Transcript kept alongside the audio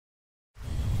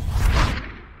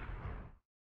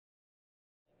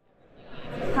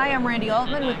Hi, I'm Randy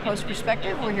Altman with Post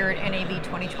Perspective. We're here at NAB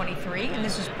 2023, and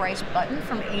this is Bryce Button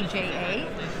from AJA.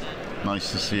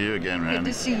 Nice to see you again, Randy. Good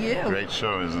to see you. Great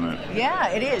show, isn't it? Yeah,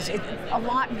 it is. It's a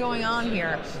lot going on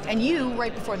here. And you,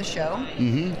 right before the show,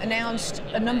 announced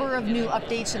a number of new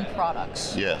updates and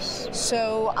products. Yes.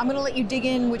 So I'm going to let you dig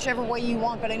in whichever way you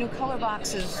want, but I know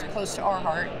ColorBox is close to our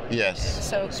heart. Yes,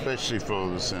 so, especially for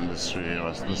this industry,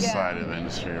 or this side of the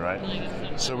industry, right?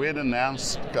 So we had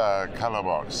announced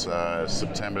ColorBox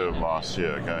September of last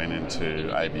year going into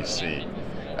ABC,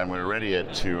 and we're already at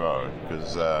 2.0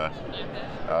 because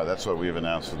that's what we've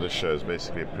announced for this show, is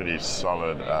basically a pretty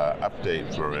solid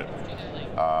update for it.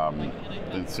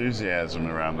 The enthusiasm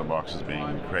around the box has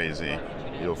been crazy.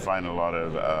 You'll find a lot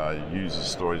of user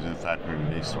stories. In fact, we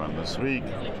released one this week.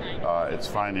 It's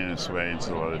finding its way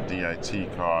into a lot of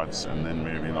DIT cards and then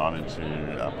moving on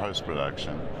into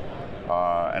post-production.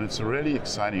 And it's a really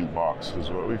exciting box because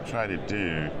what we've tried to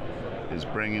do is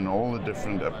bring in all the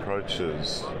different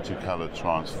approaches to color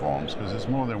transforms, because there's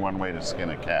more than one way to skin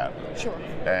a cat. Sure.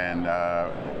 And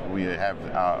we have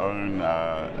our own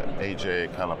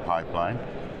AJA color pipeline,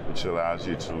 which allows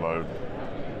you to load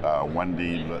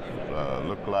 1D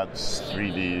look LUTs,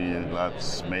 3D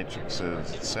LUTs,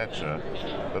 matrices, etc.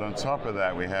 But on top of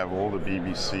that, we have all the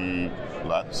BBC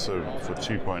LUTs. So for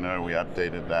 2.0, we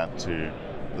updated that to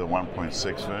the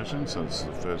 1.6 version, so it's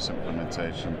the first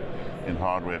implementation in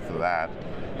hardware for that,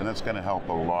 and that's going to help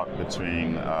a lot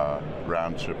between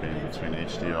round tripping between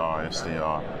HDR,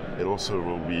 SDR. It also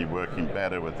will be working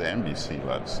better with the NBC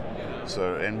LUTs.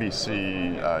 So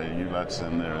NBC ULUTs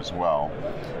in there as well.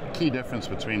 Key difference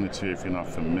between the two, if you're not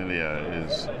familiar,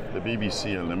 is the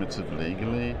BBC are limited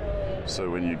legally. So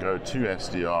when you go to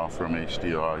SDR from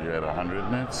HDR, you're at 100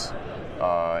 nits.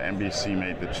 NBC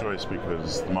made the choice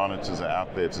because the monitors are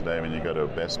out there today. When you go to a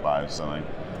Best Buy or something,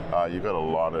 you've got a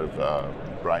lot of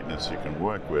brightness you can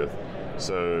work with.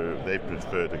 So they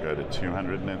prefer to go to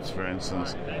 200 nits, for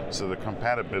instance. So the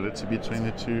compatibility between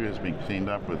the two has been cleaned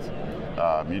up with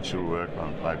mutual work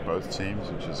by both teams,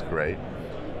 which is great.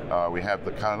 We have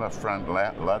the color front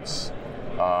LUTs,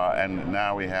 and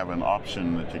now we have an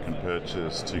option that you can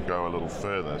purchase to go a little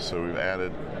further. So we've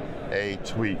added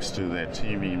tweaks to their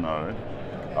TV mode,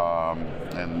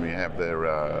 and we have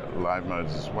their live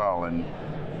modes as well. And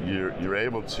you're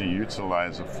able to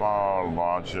utilize a far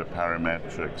larger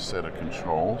parametric set of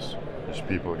controls, which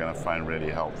people are going to find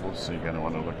really helpful, so you're going to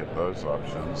want to look at those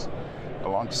options.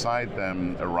 Alongside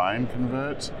them, Orion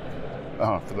Convert.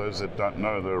 For those that don't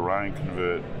know, the Orion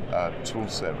Convert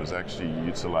toolset was actually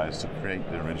utilized to create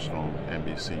the original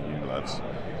NBC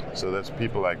ULUTs. So that's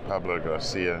people like Pablo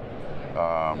Garcia,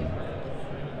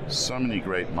 so many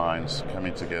great minds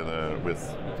coming together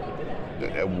with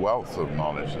a wealth of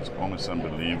knowledge. It's almost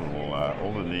unbelievable.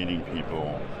 All the leading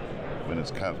people when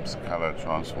it comes to color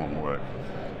transform work.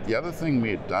 The other thing we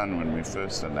had done when we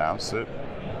first announced it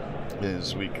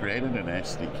is we created an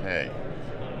SDK,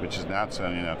 which is now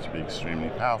turning out to be extremely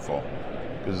powerful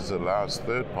because it allows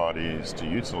third parties to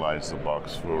utilize the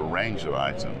box for a range of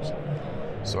items.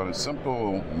 So on a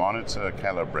simple monitor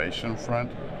calibration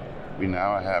front, we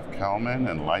now have Kalman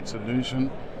and Light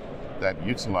Illusion that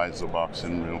utilize the box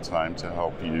in real time to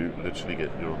help you literally get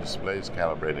your displays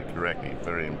calibrated correctly.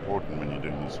 Very important when you're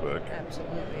doing this work.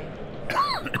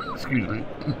 Absolutely. Excuse me.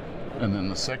 And then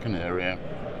the second area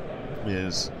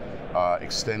is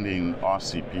extending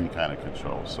RCP kind of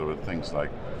control. So with things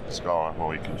like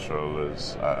Scarhoy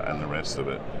controllers and the rest of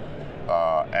it.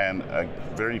 And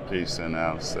very pleased to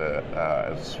announce that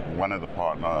as one of the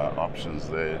partner options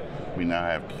there, we now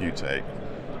have QTake.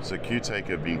 So QTake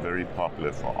have been very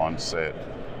popular for on-set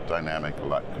dynamic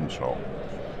LUT control.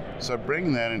 So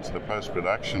bringing that into the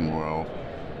post-production world,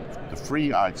 the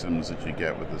free items that you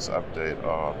get with this update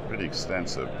are pretty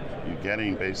extensive. You're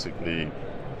getting basically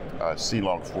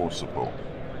C-Log4 support,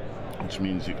 which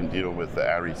means you can deal with the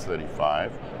ARRI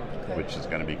 35, which is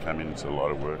going to be coming into a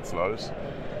lot of workflows.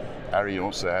 ARRI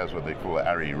also has what they call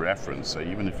ARRI reference, so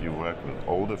even if you work with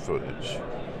older footage,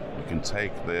 you can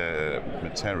take their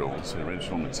materials, the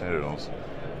original materials,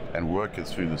 and work it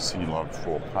through the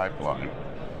C-Log4 pipeline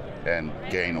and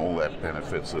gain all that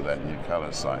benefits of that new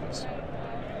color science.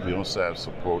 We also have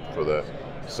support for the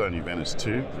Sony Venice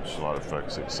 2, which a lot of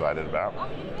folks are excited about.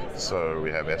 So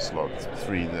we have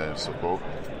S-Log3 there support.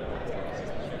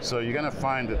 So you're going to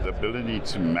find that the ability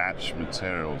to match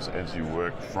materials as you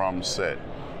work from set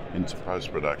into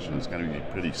post-production is going to be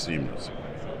pretty seamless.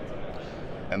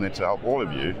 And then to help all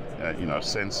of you,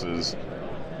 sensors,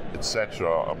 etc.,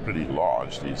 are pretty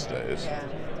large these days.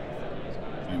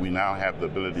 Yeah. We now have the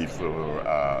ability for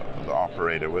the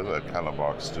operator with a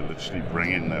ColorBox to literally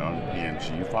bring in their own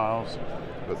PNG files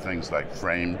for things like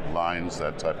frame lines,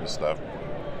 that type of stuff.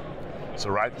 So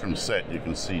right from set, you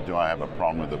can see, do I have a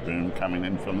problem with the boom coming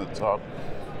in from the top?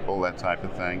 All that type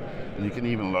of thing. And you can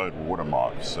even load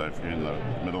watermarks. So if you're in the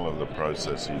middle of the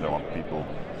process, you don't want people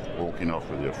walking off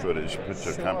with your footage, put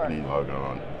your company logo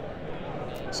on.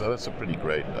 So that's a pretty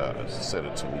great set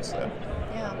of tools there.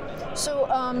 Yeah. So,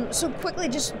 so quickly,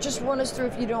 just run us through,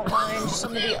 if you don't mind,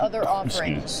 some of the other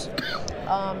offerings.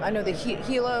 I know the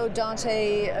Helo,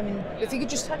 Dante. I mean, if you could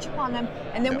just touch upon them,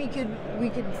 and then we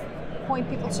could point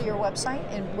people to your website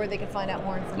and where they can find out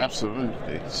more information.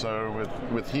 Absolutely. So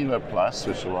with Helo Plus,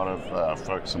 which a lot of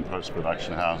folks in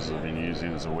post-production houses have been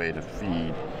using as a way to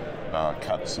feed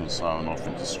cuts and so on off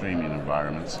into streaming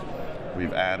environments,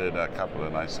 we've added a couple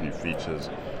of nice new features.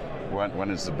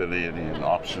 One is the ability and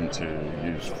option to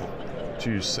use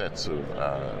 2 sets of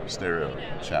stereo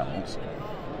channels,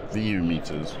 VU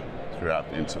meters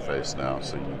throughout the interface now,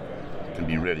 so you can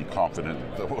be really confident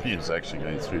that the audio is actually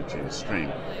going through to your stream.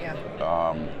 Yeah.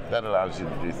 That allows you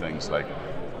to do things like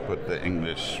put the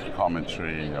English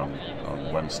commentary on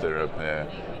one stereo pair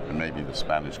and maybe the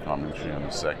Spanish commentary on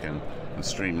the second, and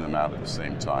stream them out at the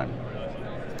same time.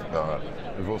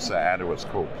 We've also added what's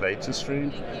called play to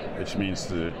stream, which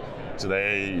means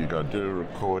today you go do a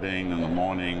recording in the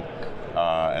morning,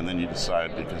 and then you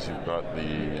decide, because you've got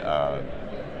the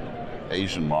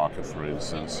Asian market, for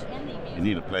instance, you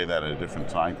need to play that at a different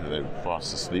time because they were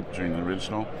fast asleep during the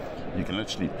original. You can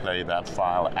literally play that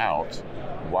file out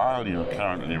while you're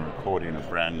currently recording a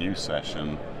brand new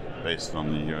session based on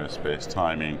the US-based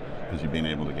timing, because you've been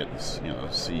able to get this,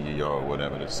 CEO or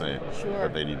whatever to say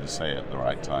what they need to say at the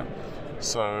right time.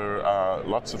 So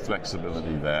lots of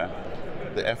flexibility there.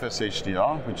 The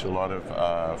FS-HDR, which a lot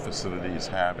of facilities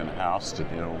have in-house to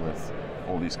deal with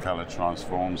all these color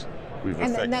transforms.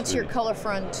 And that's your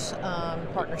ColorFront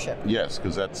partnership? Yes,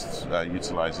 because that's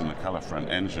utilizing the ColorFront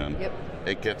engine. Yep.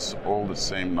 It gets all the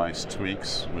same nice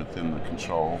tweaks within the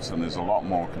controls, and there's a lot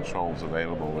more controls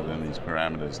available within these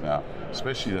parameters now,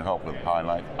 especially to help with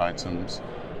highlight items,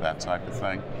 that type of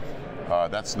thing.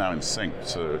 That's now in sync,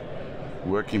 so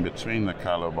working between the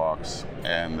ColorBox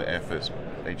and the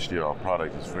FS-HDR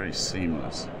product is very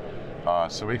seamless.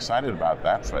 So we're excited about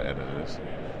that for editors.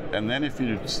 And then if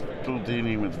you're still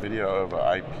dealing with video over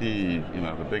IP,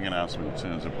 the big announcement in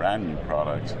terms of brand new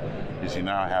products is you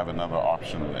now have another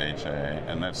option with HAA,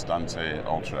 and that's Dante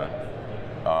Ultra.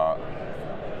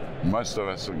 Most of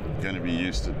us are going to be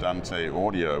used to Dante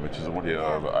Audio, which is audio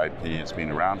over IP. It's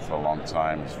been around for a long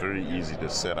time. It's very easy to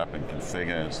set up and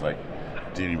configure. It's like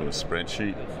dealing with a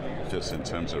spreadsheet, just in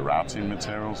terms of routing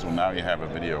materials. Well, now you have a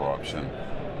video option.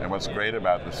 And what's great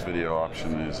about this video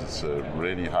option is it's a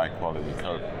really high quality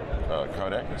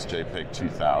codec. It's JPEG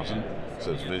 2000,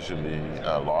 so it's visually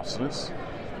lossless.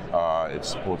 It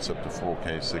supports up to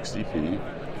 4K 60p.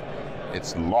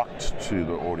 It's locked to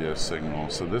the audio signal,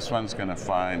 so this one's going to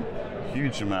find a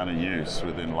huge amount of use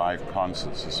within live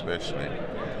concerts especially,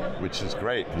 which is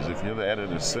great, because if you're the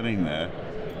editor sitting there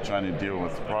trying to deal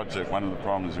with the project, one of the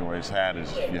problems you always had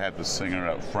is you had the singer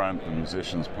up front, the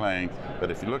musicians playing, but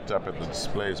if you looked up at the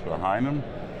displays behind them,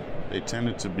 they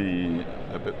tended to be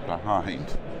a bit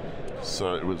behind.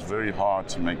 So it was very hard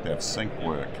to make that sync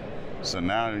work. So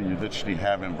now you literally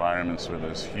have environments where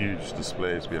there's huge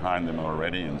displays behind them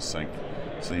already in sync.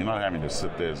 So you're not having to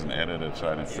sit there as an editor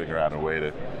trying to figure out a way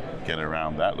to get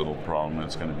around that little problem.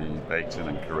 It's going to be baked in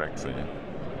and correct for you.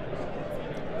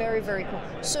 Very, very cool.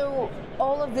 So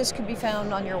all of this could be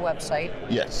found on your website?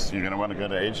 Yes, you're going to want to go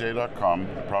to aj.com.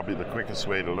 Probably the quickest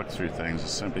way to look through things is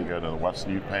simply go to the What's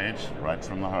New page, right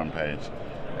from the home page,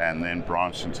 and then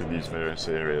branch into these various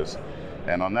areas.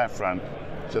 And on that front,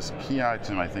 just a key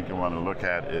item I think you want to look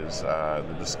at is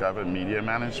the Discover Media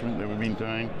Management that we've been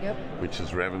doing, which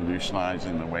is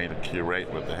revolutionizing the way to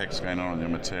curate what the heck's going on in your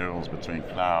materials between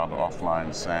cloud,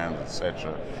 offline, SANs,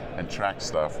 etc., and track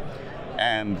stuff.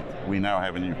 And we now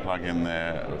have a new plugin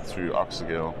there through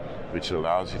Oxygen, which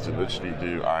allows you to literally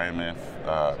do IMF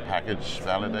package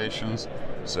validations.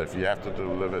 So if you have to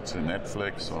deliver to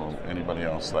Netflix or anybody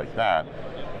else like that,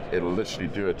 it'll literally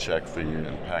do a check for you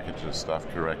and package the stuff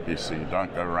correctly, so you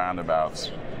don't go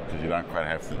roundabouts because you don't quite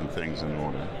have things in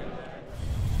order.